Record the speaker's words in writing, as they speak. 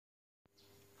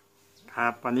ครั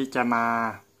บวันนี้จะมา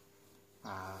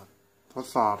ทด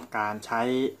สอบการใช้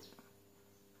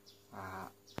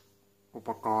อุป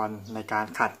กรณ์ในการ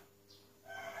ขัด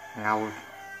เงา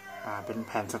เป็นแ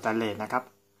ผ่นสแตนเลสนะครับ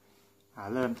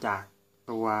เริ่มจาก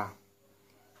ตัว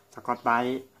สกอตไบร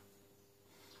ท์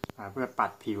เพื่อปั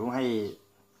ดผิวให้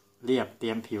เรียบเตรี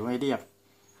ยมผิวให้เรียบ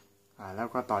แล้ว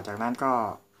ก็ต่อจากนั้นก็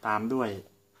ตามด้วย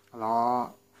ล้อ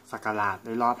สกลาดห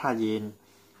รือล้อผ้ายีน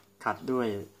ขัดด้วย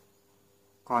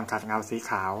ก้อนขัดเงาสี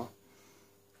ขาว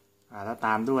แล้วต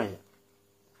ามด้วย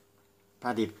ผ้า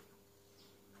ดิบ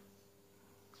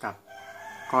กับ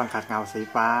ก้อนขัดเงาสี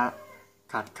ฟ้า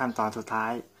ขัดขั้นตอนสุดท้า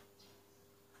ย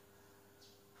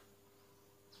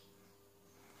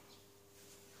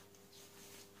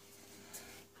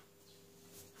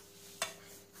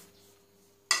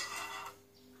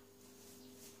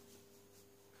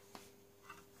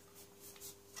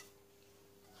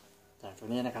จากตัว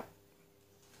นี้นะครับ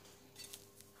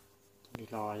มี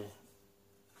รอย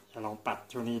จะลองปัด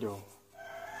ช่วงนี้ดู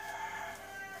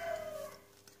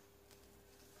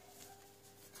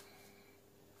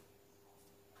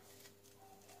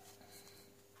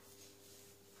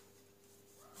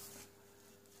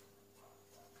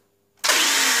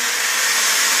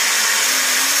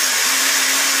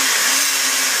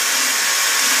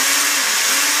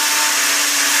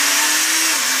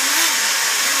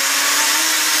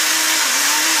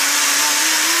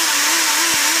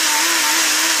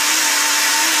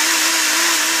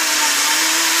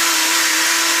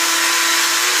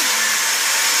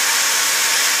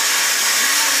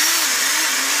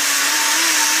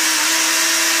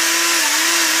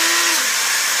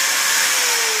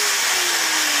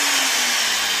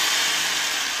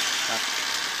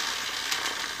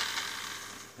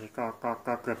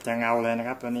ก็เกือบจะเงาเลยนะค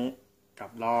รับตัวนี้กั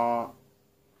บล้อ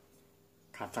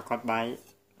ขัดสกอตไบรท์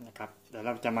นะครับเดี๋ยวเร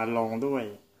าจะมาลงด้วย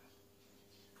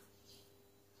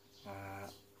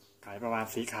ไขประวาน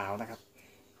สีขาวนะครับ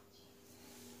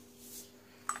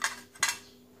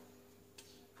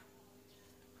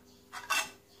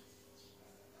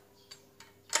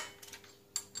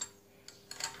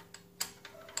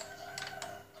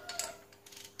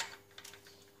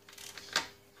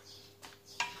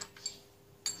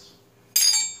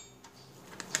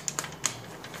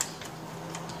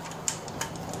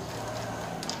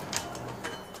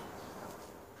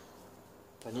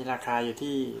ตัวนี้ราคาอยู่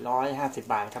ที่150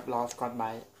 บาทครับล้อสกอตไบร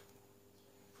ท์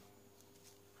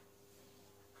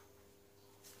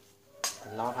เป็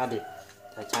นล้อผ้าดิบ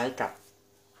จะใช้กับ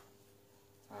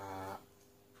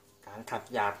การขัด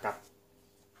หยาบกับ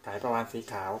ไขประวานสี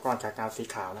ขาวก้อนขัดเงาสี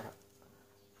ขาวนะครับ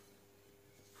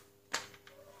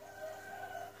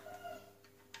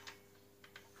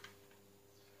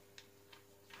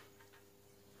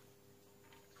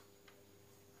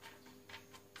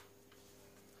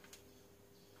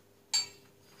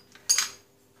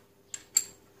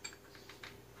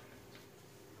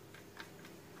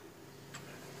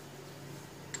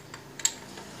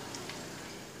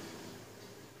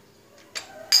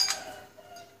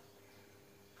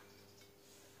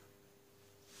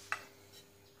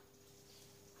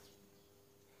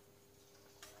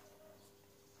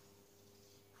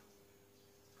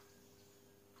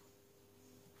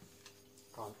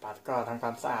ก่อนปัดก็ทำคว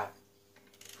ามสะอาด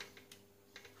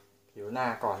ผิวหน้า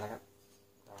ก่อนนะครับ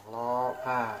ล้อ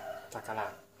ผ้าสกลา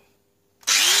ด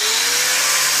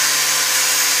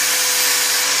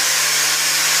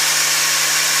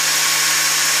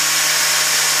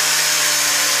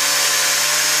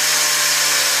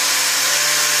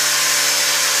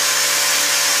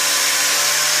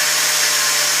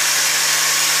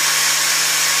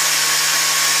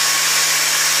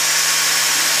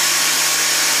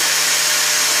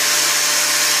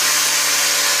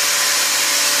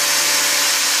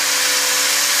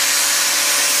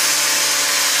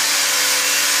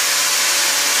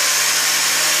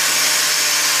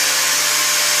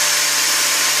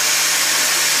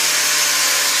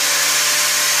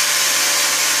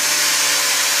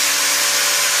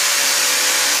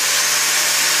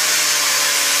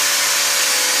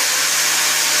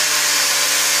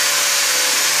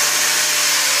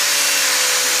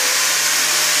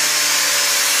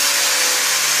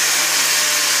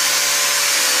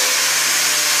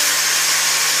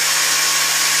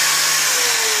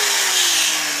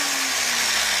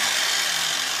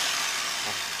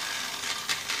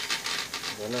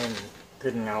เริ่ม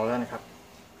ขึ้นเงาแล้วนะครับ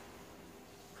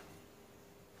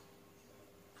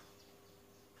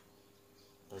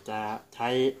เดี๋ยวจะใช้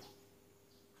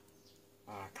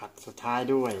ขัดสุดท้าย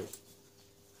ด้วย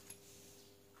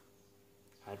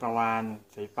ไขประวาน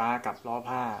สีฟ้ากับล้อ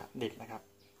ผ้าดิบนะครับ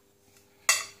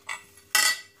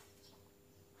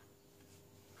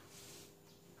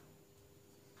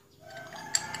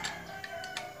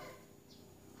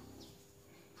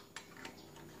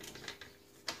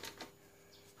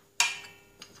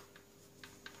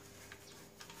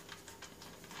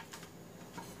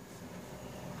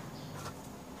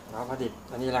ล้อผลิต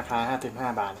อันนี้ราคา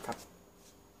55 บาทครับ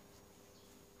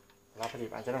ล้อผลิต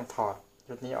อาจจะต้องถอด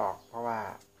ชุดนี้ออกเพราะว่า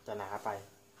จะหนาไป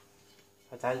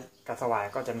ถ้าใช้กระสว่าน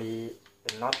ก็จะมีเป็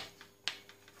นน็อต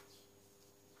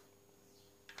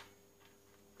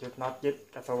จุดน็อตยึด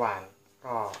กระสว่าน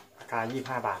ก็ราคา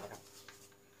25 บาทนะครับ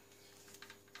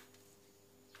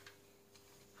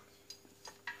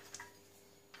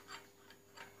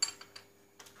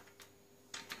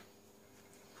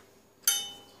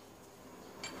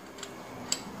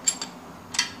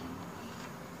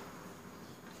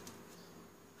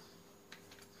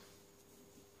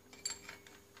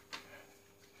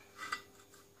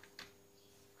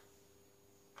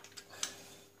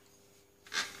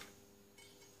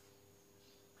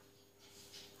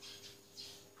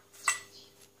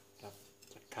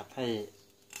ขัดให้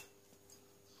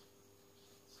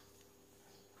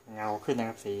เงาขึ้นนะ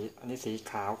ครับสีอันนี้สี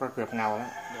ขาวก็เกือบเงาแล้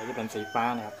วเดี๋ยวจะเป็นสีฟ้า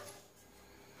นะครับ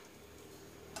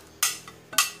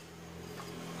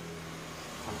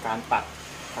ทำการปัด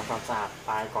ทำความสะอาดป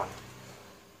ลายก่อน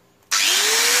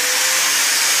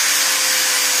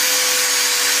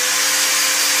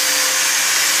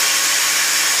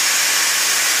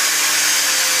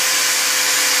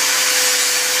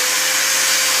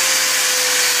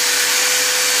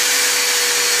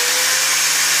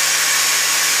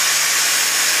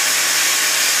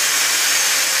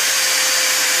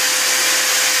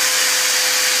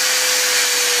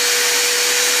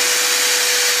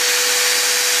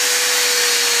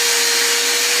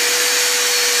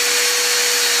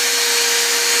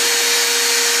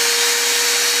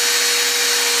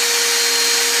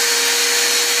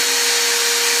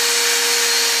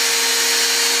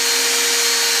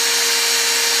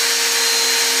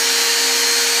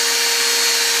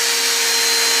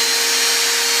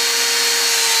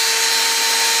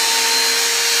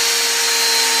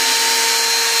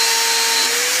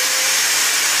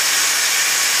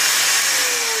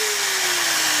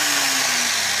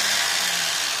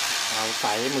ใส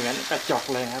เหมือนกระจก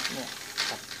เลยครับเนี่ย